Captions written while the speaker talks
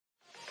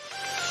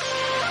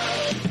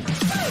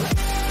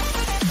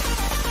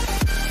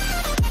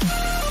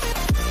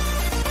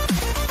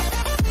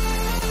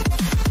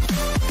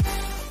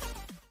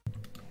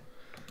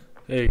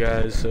Hey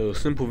guys, so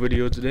simple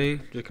video today.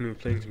 Just gonna be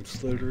playing some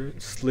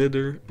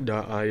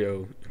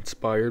Slither.io,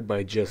 inspired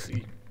by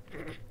Jesse.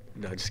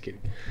 Nah, just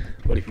kidding.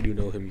 But if you do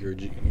know him, you're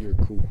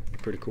cool. You're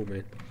pretty cool,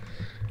 man.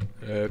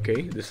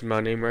 Okay, this is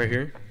my name right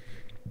here.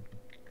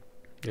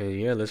 And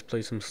yeah, let's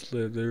play some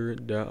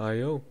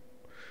Slither.io.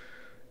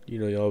 You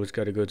know, you always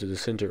gotta go to the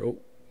center. Oh,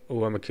 I'm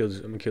gonna kill this.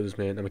 I'm gonna kill this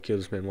man. I'm gonna kill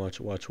this man.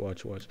 Watch.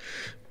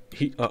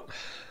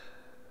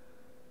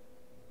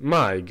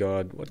 My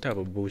God, what type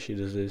of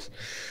bullshit is this?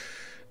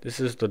 This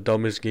is the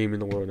dumbest game in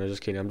the world. No,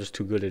 just kidding. I'm just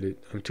too good at it.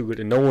 I'm too good,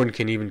 and no one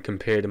can even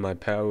compare to my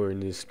power in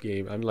this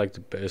game. I'm like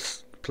the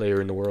best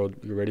player in the world.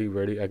 You ready?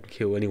 Ready? I can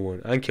kill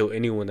anyone. I can kill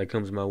anyone that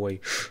comes my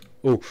way.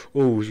 Oh,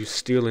 you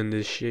stealing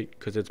this shit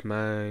because it's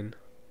mine.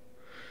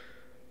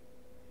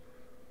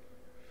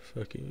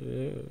 Fucking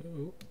yeah.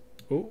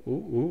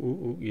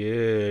 Oh,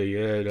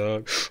 yeah,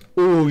 dog.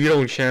 Oh, you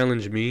don't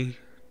challenge me.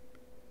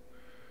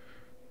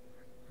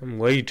 I'm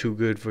way too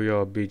good for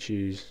y'all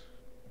bitches.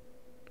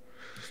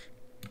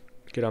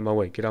 Get out my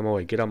way, get out my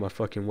way, get out my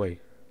fucking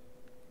way.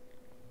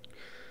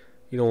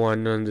 You don't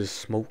want none of this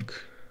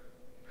smoke.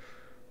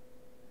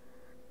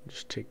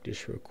 Just take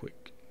this real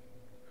quick.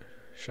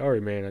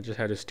 Sorry, man, I just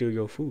had to steal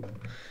your food.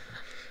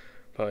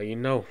 But you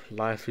know,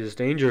 life is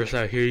dangerous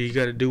out here. You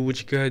gotta do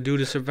what you gotta do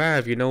to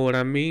survive, you know what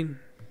I mean?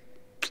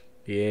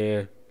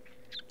 Yeah,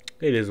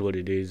 it is what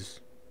it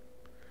is.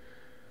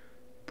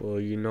 But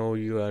you know,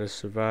 you gotta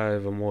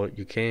survive on what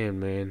you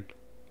can, man.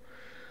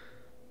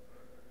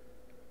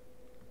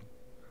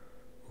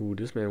 Ooh,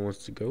 this man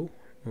wants to go.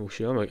 Oh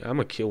shit, I'm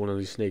gonna kill one of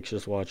these snakes.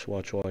 Just watch. I'm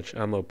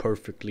a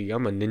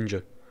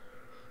ninja.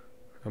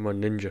 I'm a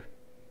ninja.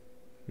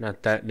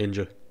 Not that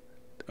ninja.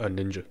 A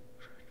ninja.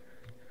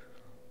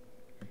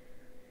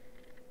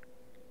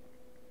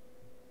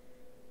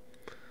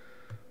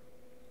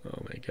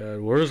 Oh my God,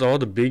 where's all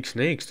the big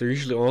snakes? They're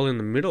usually all in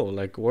the middle.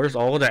 Like, where's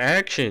all the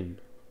action?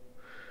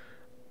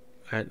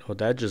 Oh,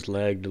 that just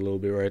lagged a little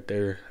bit right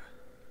there.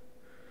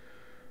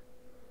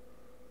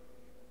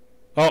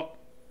 Oh!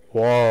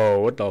 Whoa,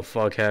 what the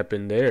fuck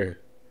happened there?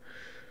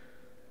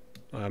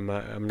 I'm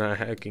not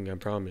hacking, I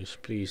promise.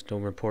 Please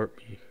don't report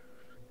me.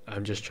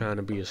 I'm just trying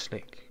to be a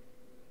snake.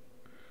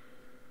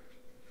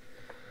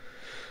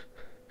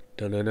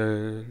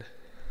 Dun-dun-dun.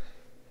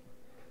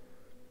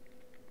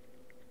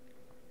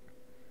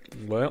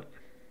 Well,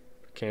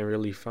 can't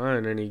really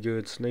find any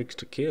good snakes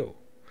to kill.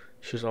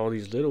 It's just all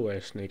these little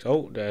ass snakes.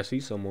 Oh, I see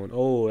someone.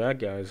 Oh, that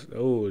guy's.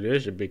 Oh,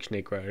 there's a big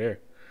snake right there.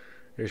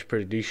 There's a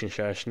pretty decent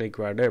sized snake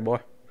right there,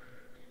 boy.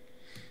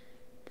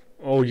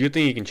 Oh, you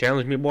think you can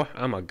challenge me, boy?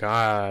 I'm a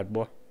god,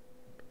 boy.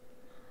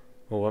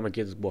 Oh, I'm gonna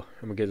get this boy.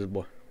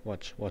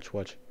 Watch. Well,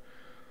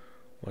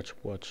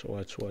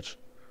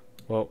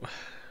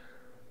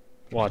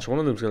 watch. One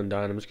of them's gonna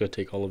die, and I'm just gonna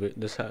take all of it.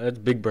 That's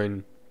big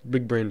brain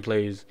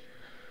plays.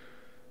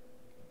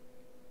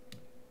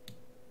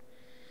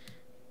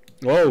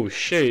 Oh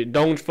shit!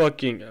 Don't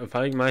fucking. I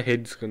think my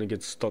head's gonna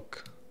get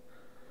stuck.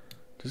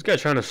 This guy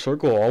trying to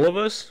circle all of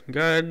us?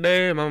 God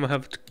damn! I'm gonna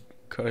have to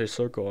cut his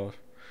circle off.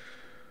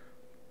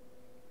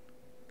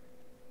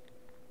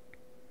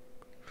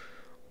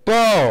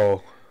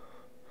 Bro,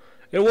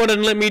 it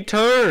wouldn't let me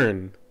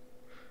turn.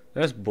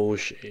 That's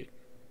bullshit.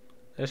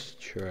 That's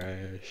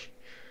trash.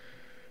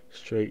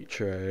 Straight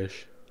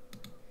trash.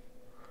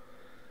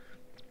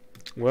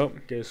 Well,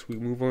 guess we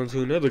move on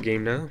to another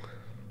game now.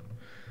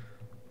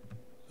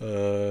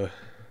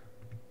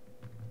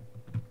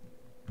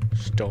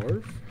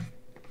 Starve?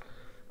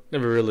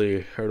 Never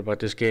really heard about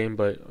this game,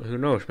 but who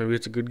knows? Maybe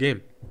it's a good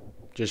game.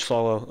 Just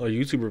saw a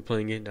YouTuber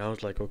playing it, and I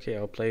was like, okay,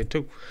 I'll play it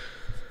too.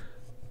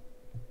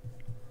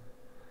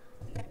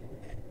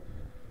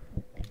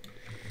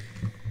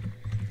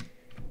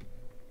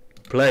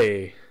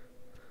 Play.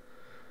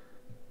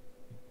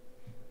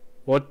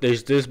 What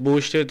is this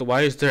bullshit?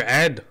 Why is there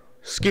ad?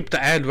 Skip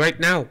the ad right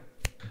now.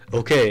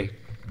 Okay,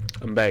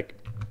 I'm back,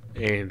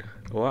 and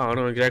well, I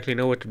don't exactly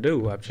know what to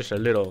do. I'm just a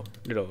little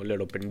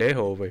pendejo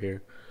over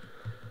here.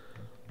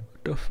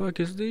 What the fuck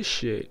is this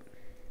shit?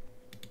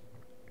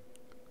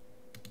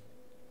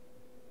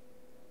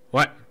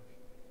 What?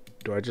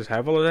 Do I just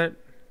have all of that?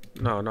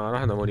 No, I don't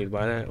have no money to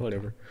buy that.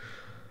 Whatever.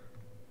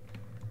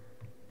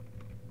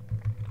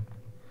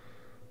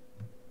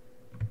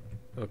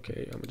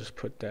 Okay, I'm gonna just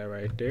put that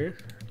right there.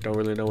 Don't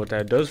really know what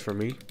that does for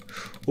me.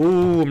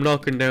 Ooh, I'm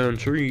knocking down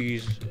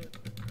trees.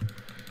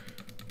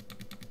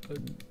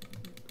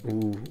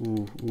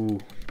 Ooh.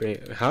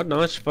 How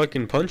much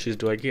fucking punches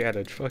do I get at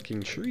a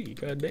fucking tree?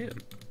 Goddamn.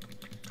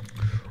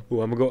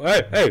 Ooh, I'm gonna go.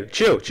 Hey,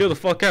 chill the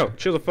fuck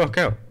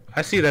out.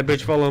 I see that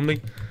bitch following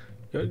me.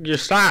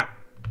 Just stop.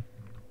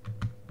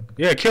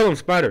 Yeah, kill him,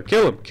 Spider.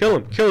 Kill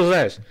his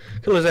ass.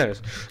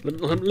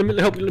 Let me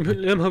help you.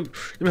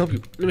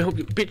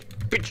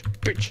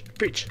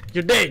 Bitch.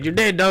 You're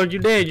dead, dog.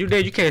 You're dead.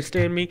 You can't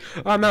stand me.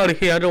 I'm out of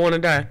here. I don't want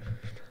to die.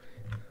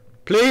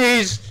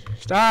 Please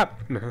stop.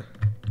 What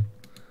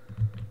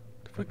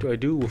the fuck do I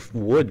do with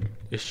wood?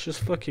 It's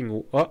just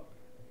fucking. What?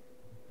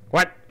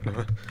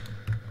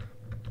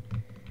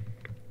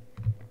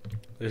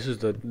 This is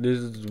the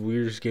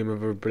weirdest game I've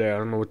ever played. I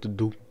don't know what to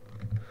do.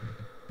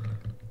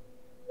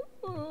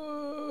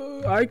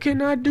 I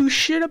cannot do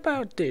shit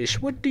about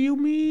this. What do you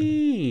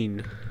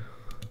mean?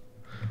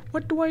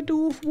 What do I do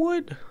with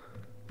wood?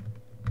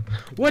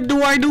 What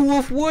do I do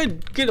with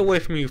wood? Get away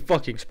from me, you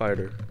fucking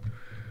spider.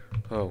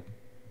 Oh.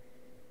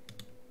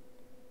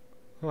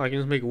 Oh, I can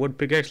just make a wood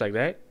pickaxe like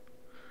that?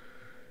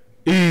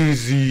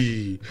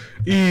 Easy.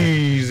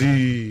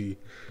 Easy.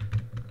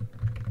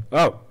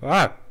 Oh,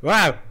 wow.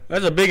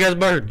 That's a big ass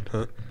bird.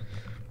 Huh?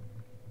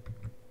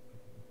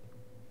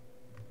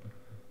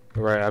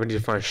 Alright, I need to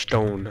find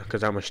stone,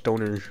 because I'm a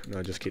stoner.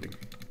 No, just kidding.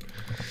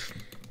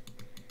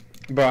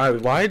 Bro,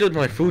 why did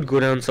my food go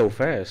down so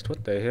fast?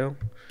 What the hell?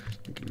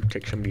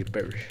 Take some of these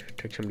berries.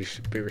 Take some of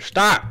these berries.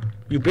 Stop!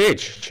 You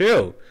bitch!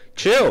 Chill!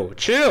 Chill!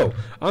 Chill!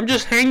 I'm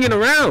just hanging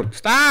around!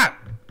 Stop!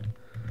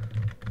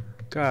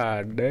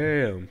 God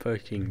damn,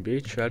 fucking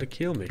bitch, try to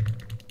kill me.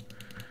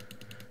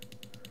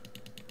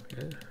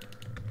 Yeah.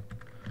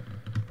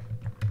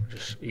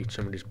 Just eat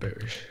some of these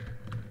berries.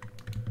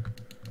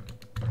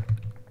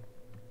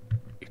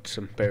 Eat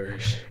some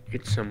berries.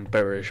 Eat some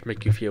berries.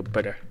 Make you feel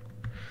better.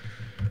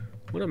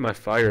 What if my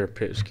fire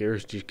pit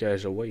scares these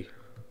guys away?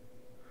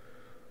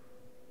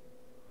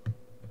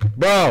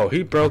 Bro,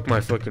 he broke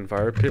my fucking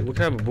fire pit. What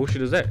kind of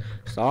bullshit is that?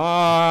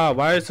 Stop!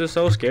 Why is this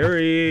so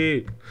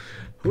scary?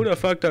 Who the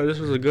fuck thought this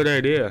was a good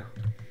idea?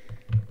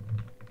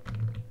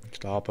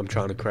 Stop, I'm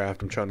trying to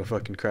craft. I'm trying to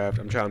fucking craft.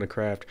 I'm trying to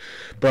craft.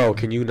 Bro,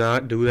 can you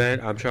not do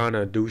that? I'm trying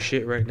to do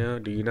shit right now.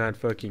 Do you not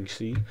fucking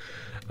see?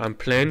 I'm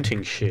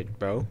planting shit,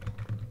 bro.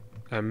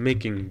 I'm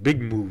making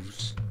big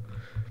moves.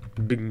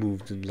 Big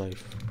moves in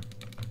life.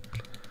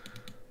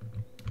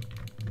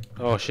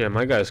 Oh shit,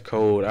 my guy's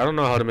cold. I don't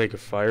know how to make a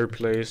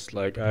fireplace.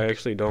 Like, I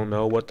actually don't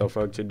know what the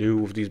fuck to do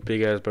with these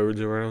big ass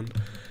birds around.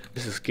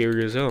 This is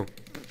scary as hell.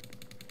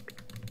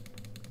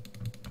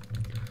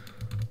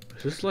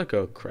 Is this like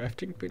a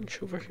crafting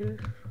bench over here?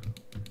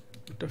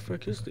 What the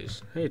fuck is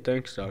this? Hey,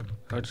 thanks, dog.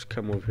 I'll just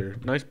come over here.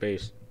 Nice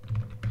base.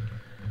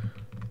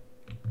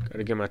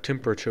 Gotta get my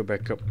temperature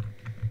back up.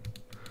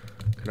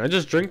 Can I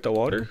just drink the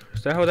water?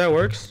 Is that how that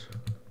works?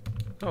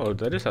 Oh,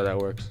 that is how that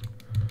works.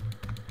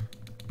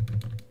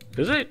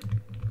 Is it?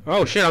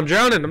 Oh shit, I'm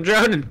drowning, I'm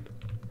drowning!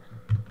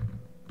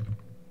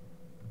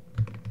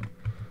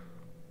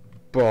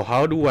 Bro,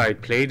 how do I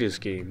play this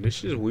game?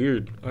 This is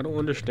weird. I don't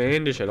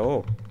understand this at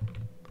all.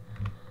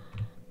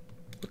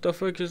 What the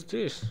fuck is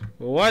this?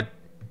 What?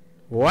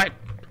 What?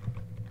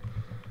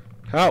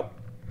 Help!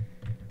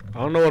 I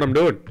don't know what I'm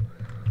doing.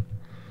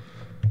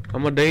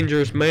 I'm a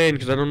dangerous man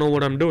because I don't know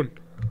what I'm doing.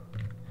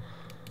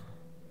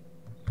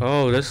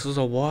 Oh, this is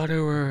a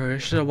waterer.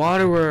 This is a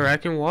waterer. I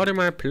can water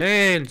my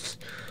plants.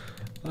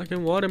 I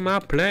can water my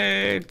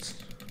plants.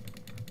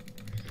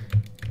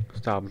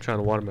 Stop, I'm trying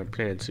to water my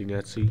plants. See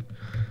that? See?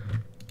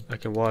 I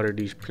can water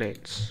these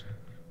plants.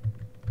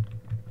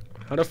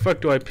 How the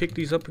fuck do I pick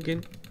these up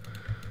again?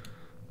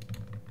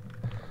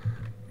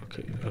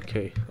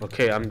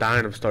 Okay, I'm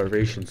dying of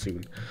starvation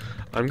soon.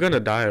 I'm gonna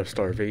die of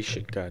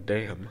starvation, god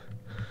damn.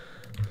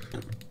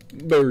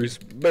 Berries.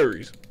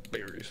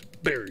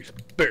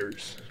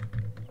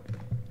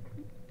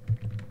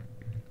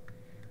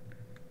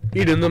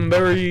 Eating them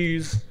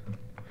berries.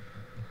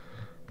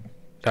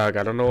 Dog,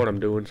 I don't know what I'm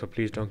doing, so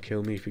please don't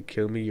kill me. If you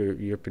kill me,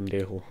 you're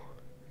pendejo.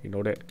 You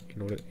know that? You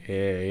know that?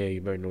 Yeah,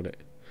 you better know that.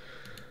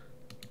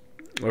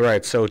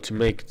 Alright, so to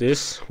make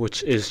this,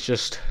 which is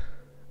just...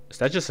 Is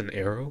that just an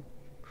arrow?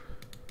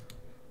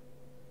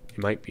 It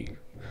might be.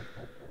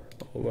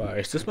 Alright,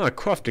 is this my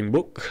crafting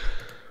book?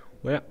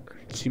 Well,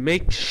 to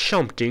make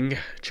something,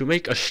 to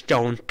make a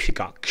stone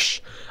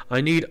pickaxe,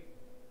 I need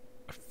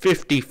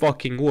 50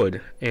 fucking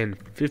wood and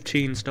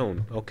 15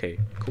 stone. Okay,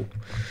 cool.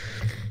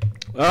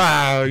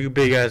 Ah, you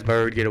big ass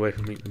bird, get away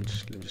from me. Let me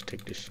just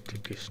take this.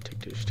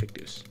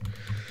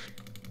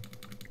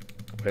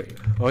 Wait.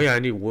 Oh yeah, I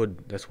need wood.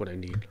 That's what I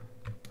need.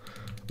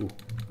 Ooh.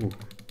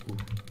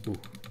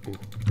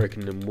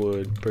 Breaking them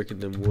wood.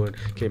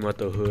 Came out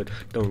the hood.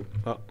 Don't.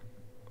 Oh.